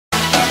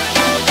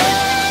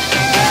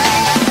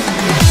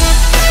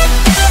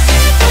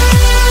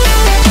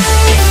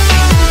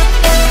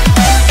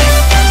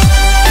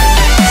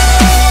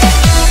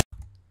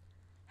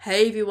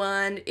Hey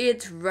everyone,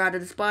 it's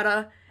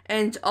RyderTheSpider,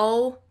 and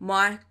oh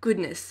my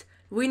goodness,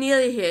 we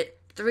nearly hit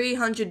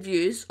 300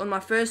 views on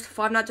my first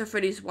Five Nights at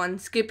Freddy's 1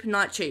 skip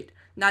night cheat.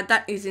 Now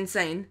that is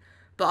insane,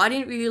 but I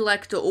didn't really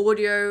like the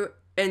audio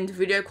and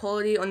video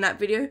quality on that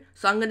video,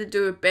 so I'm going to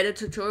do a better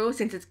tutorial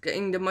since it's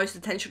getting the most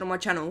attention on my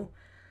channel.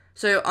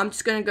 So I'm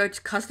just going to go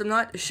to custom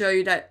night to show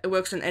you that it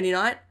works on any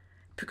night,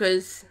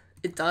 because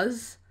it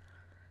does.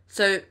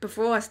 So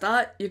before I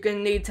start, you're going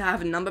to need to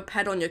have a number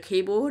pad on your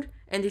keyboard,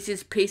 and this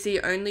is PC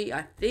only,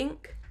 I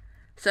think.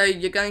 So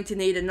you're going to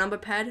need a number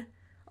pad,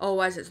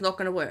 otherwise it's not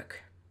going to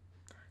work.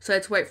 So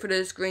let's wait for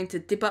the screen to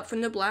dip up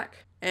from the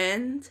black,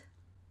 and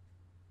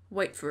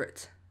wait for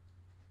it.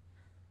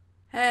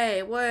 Hey,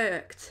 it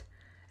worked!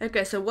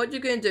 Okay, so what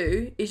you're going to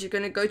do is you're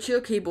going to go to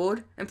your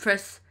keyboard and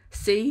press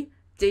C,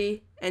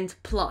 D, and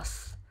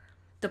plus.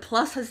 The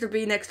plus has to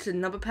be next to the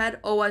number pad,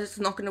 otherwise it's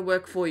not going to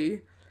work for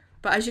you.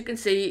 But as you can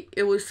see,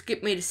 it will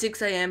skip me to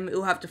 6 AM, it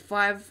will have the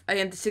 5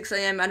 AM to 6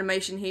 AM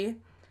animation here.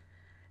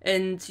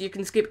 And you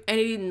can skip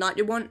any night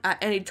you want, at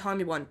any time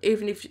you want,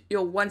 even if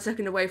you're 1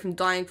 second away from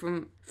dying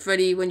from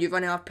Freddy when you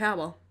run out of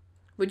power.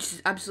 Which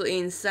is absolutely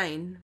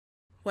insane.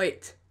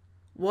 Wait,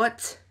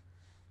 what?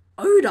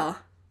 Odor?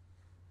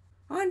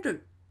 I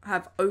don't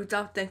have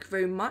odor, thank you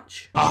very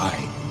much.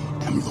 I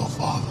am your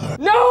father.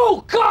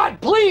 No! God,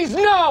 please,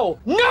 no!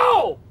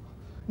 No!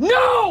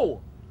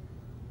 No!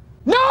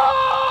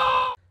 No!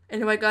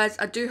 Anyway guys,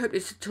 I do hope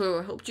this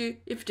tutorial helped you.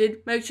 If it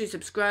did, make sure you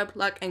subscribe,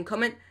 like, and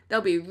comment.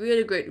 That'll be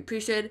really great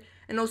appreciated.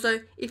 And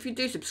also, if you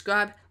do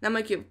subscribe, that'll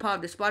make you a part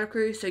of the Spider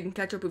Crew so you can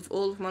catch up with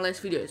all of my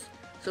latest videos.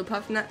 So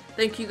apart from that,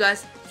 thank you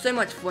guys so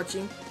much for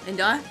watching, and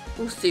I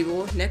will see you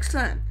all next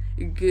time.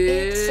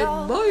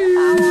 Goodbye.